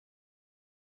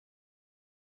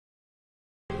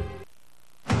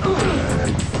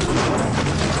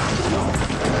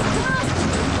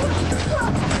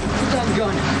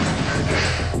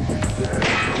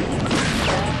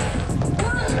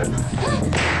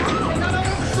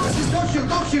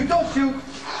shoot, don't shoot.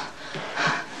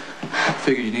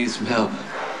 Figured you needed some help.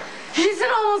 Jason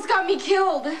almost got me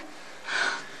killed. What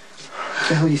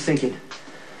the hell are you thinking?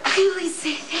 Please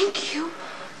say thank you.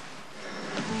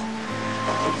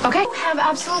 Okay? You have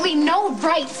absolutely no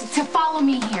right to follow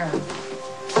me here.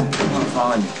 Come on,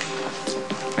 follow me.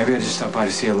 Maybe I just stopped by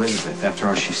to see Elizabeth. After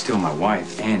all, she's still my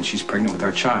wife, and she's pregnant with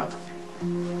our child.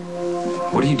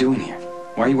 What are you doing here?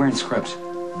 Why are you wearing scrubs?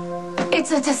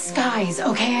 It's a disguise,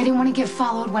 okay? I didn't want to get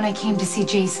followed when I came to see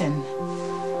Jason.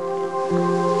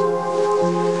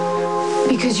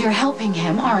 Because you're helping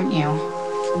him, aren't you?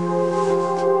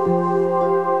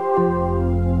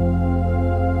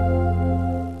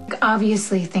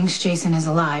 Obviously thinks Jason is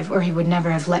alive, or he would never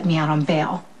have let me out on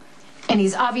bail. And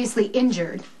he's obviously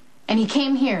injured. And he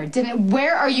came here, didn't...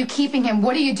 Where are you keeping him?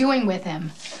 What are you doing with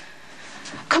him?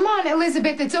 Come on,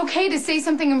 Elizabeth, it's okay to say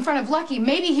something in front of Lucky.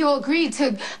 Maybe he'll agree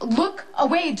to look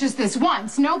away just this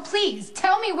once. No, please,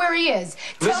 tell me where he is.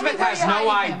 Elizabeth has no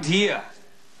idea.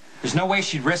 There's no way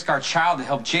she'd risk our child to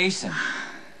help Jason.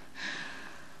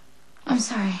 I'm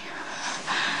sorry.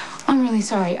 I'm really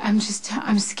sorry. I'm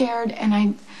scared, and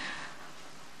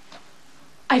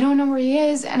I don't know where he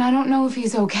is, and I don't know if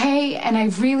he's okay, and I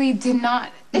really did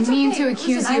not mean to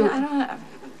accuse you.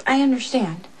 I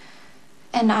understand.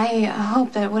 And I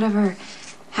hope that whatever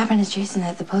happened to Jason,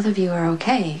 that the both of you are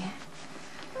okay.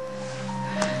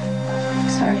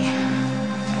 Sorry.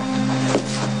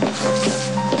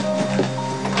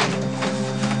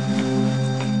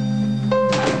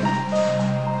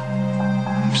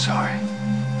 I'm sorry.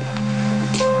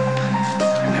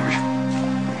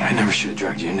 I never should have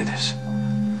dragged you into this.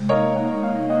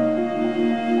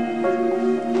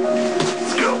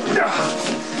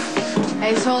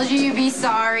 I told you you'd be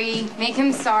sorry. Make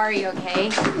him sorry, okay?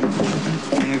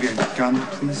 Can you have your gun,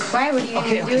 please? Why? What are you going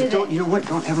to do with it? You know what?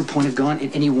 Don't ever point a gun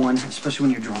at anyone, especially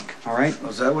when you're drunk, all right? Oh,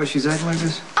 is that why she's acting like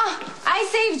this? Oh, I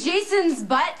saved Jason's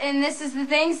butt, and this is the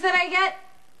thanks that I get?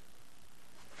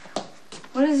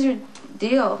 What is your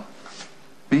deal?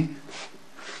 Me?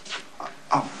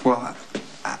 Oh, well,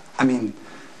 I mean,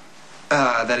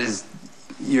 that is...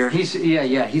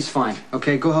 He's fine.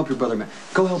 Okay, go help your brother, man.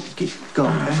 Go help. Go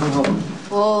help him.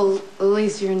 Well, at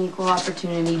least you're an equal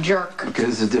opportunity jerk. Okay,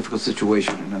 this is a difficult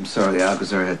situation, and I'm sorry the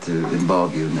officer had to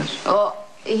involve you in this. Oh,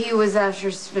 he was after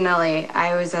Spinelli.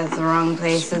 I was at the wrong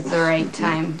place at the right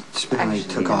time. Spinelli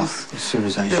took off as soon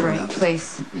as I showed up. The right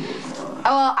place.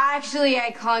 Well, actually, I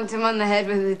conked him on the head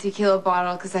with a tequila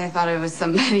bottle because I thought it was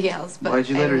somebody else. But why'd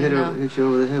you let her hit you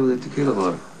over the head with a tequila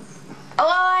bottle? Well,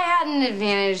 I had an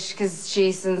advantage because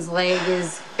Jason's leg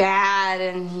is bad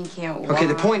and he can't walk. Okay,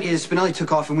 the point is Spinelli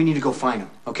took off and we need to go find him,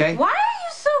 okay? Why are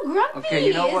you so grumpy? Okay,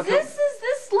 you know what? Is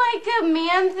this like a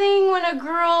man thing when a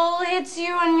girl hits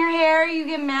you on your hair, you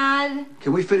get mad?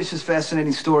 Can we finish this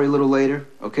fascinating story a little later?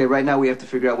 Okay, right now we have to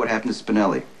figure out what happened to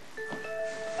Spinelli.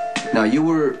 Now, you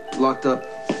were locked up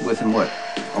with him, what,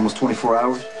 almost 24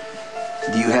 hours?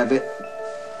 Do you have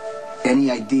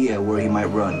any idea where he might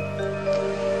run?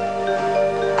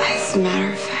 As a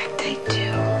matter of fact, I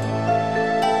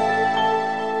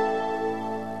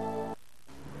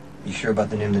do. You sure about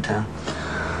the name of the town?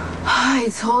 I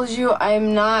told you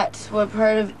I'm not. What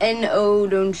part of N-O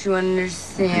don't you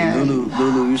understand? Hey,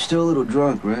 Lulu, you're still a little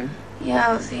drunk, right?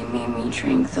 Yeah, they made me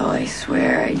drink, though. I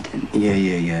swear I didn't.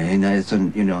 Yeah. And that's, I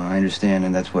understand,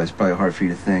 and that's why it's probably hard for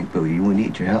you to think, but you would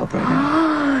need your help right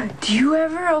now. Do you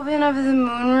ever open up the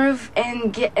moonroof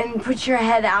and put your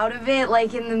head out of it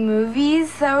like in the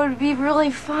movies? That would be really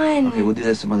fun. Okay, we'll do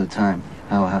that some other time.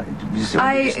 We just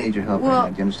need your help right now.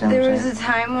 Do you understand what I'm saying? There was a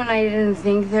time when I didn't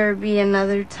think there would be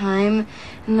another time,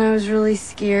 and I was really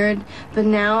scared. But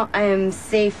now I am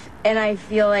safe, and I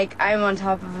feel like I'm on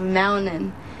top of a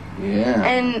mountain. Yeah.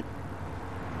 And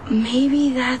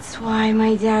maybe that's why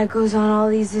my dad goes on all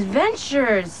these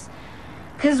adventures.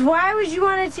 Because why would you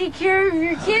want to take care of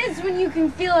your kids when you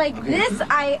can feel like this?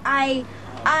 I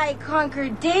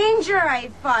conquered danger, I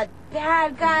fought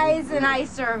bad guys, and I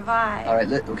survived. All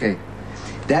right, okay.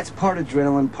 That's part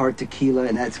adrenaline, part tequila,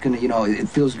 and that's gonna, it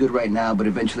feels good right now, but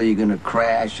eventually you're gonna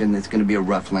crash, and it's gonna be a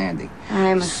rough landing.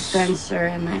 I'm a Spencer,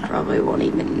 and I probably won't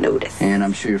even notice. And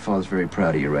I'm sure your father's very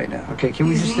proud of you right now. Okay, can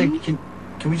we just think? Can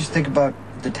we just think about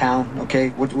the town? Okay,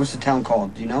 what's the town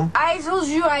called? Do you know? I told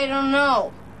you I don't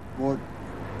know. Well,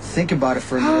 think about it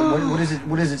for a minute.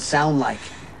 What does it sound like?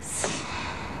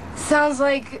 Sounds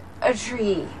like a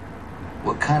tree.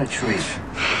 What kind of tree?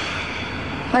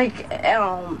 Like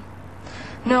elm.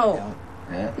 No.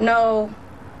 Yeah. No.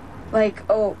 Like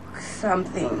oak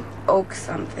something. Oak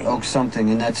something. Oak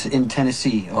something, and that's in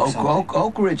Tennessee.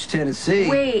 Oak Ridge, Tennessee.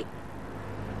 Wait.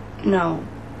 No.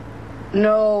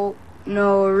 No.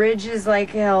 No, ridge is like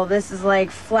hill. This is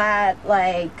like flat,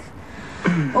 like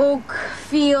Oak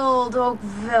Field,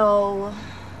 Oakville.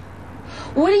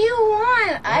 What do you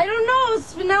want? I don't know.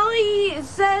 Spinelli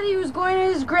said he was going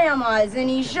to his grandma's, and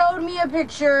he showed me a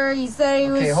picture. He said he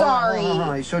was sorry. Hold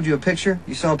on. He showed you a picture?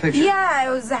 You saw a picture? Yeah,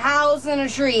 it was a house and a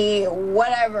tree.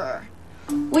 Whatever.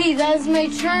 Wait, that's my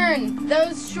turn. That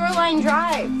was Shoreline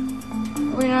Drive.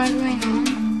 We're not going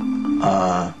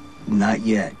home? Not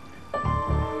yet.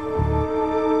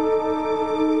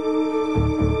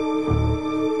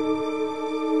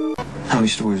 How many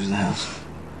stories is the house?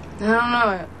 I don't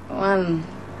know. One,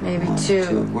 maybe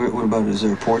two. What about, is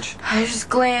there a porch? I just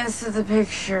glanced at the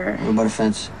picture. What about a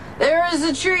fence? There was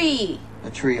a tree. A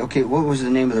tree. Okay, what was the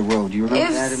name of the road? Do you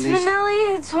remember that at If least?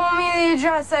 Spinelli had told me the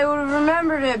address, I would have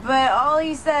remembered it, but all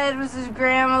he said was his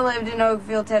grandma lived in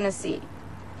Oakville, Tennessee.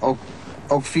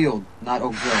 Oakfield, not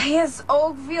Oakville. Yes,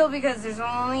 Oakville, because there's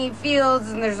only fields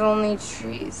and there's only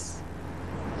trees.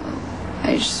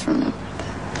 I just remembered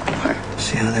that part.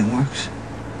 See how that works?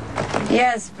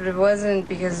 Yes, but it wasn't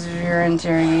because of your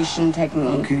interrogation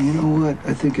technique. Okay, you know what?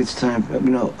 I think it's time.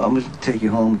 I'm going to take you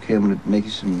home. Okay, I'm going to make you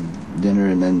some dinner,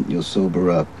 and then you'll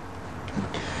sober up.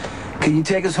 Can you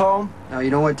take us home? No, you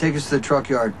know what? Take us to the truck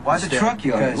yard. Why the truck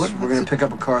yard? Because we're going to pick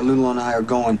up a car. Lulu and I are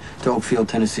going to Oakfield,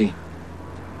 Tennessee.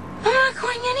 I'm not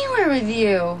going anywhere with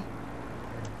you.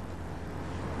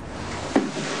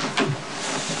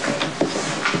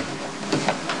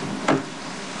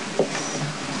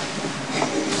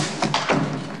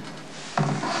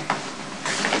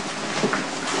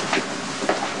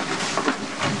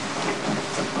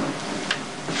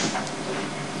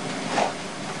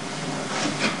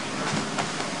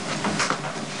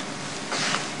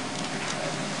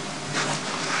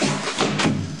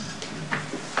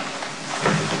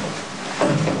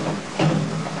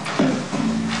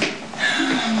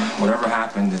 Whatever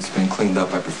happened, it's been cleaned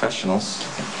up by professionals.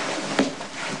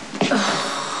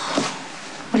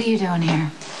 What are you doing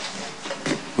here?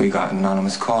 We got an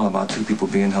anonymous call about 2 people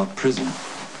being held prisoner.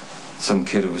 Some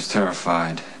kid who was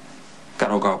terrified.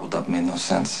 Got all garbled up, made no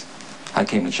sense. I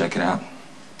came to check it out.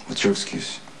 What's your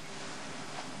excuse?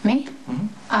 Me? Mm-hmm.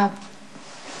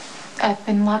 I've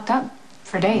been locked up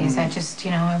for days. I just,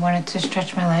 I wanted to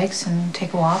stretch my legs and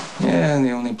take a walk. Yeah, and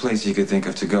the only place you could think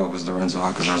of to go was Lorenzo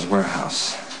Alcazar's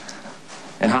warehouse.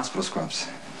 And hospital scrubs.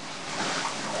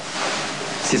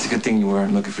 See, it's a good thing you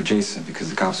weren't looking for Jason, because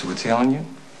the cops who were tailing you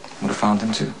would have found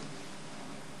him too.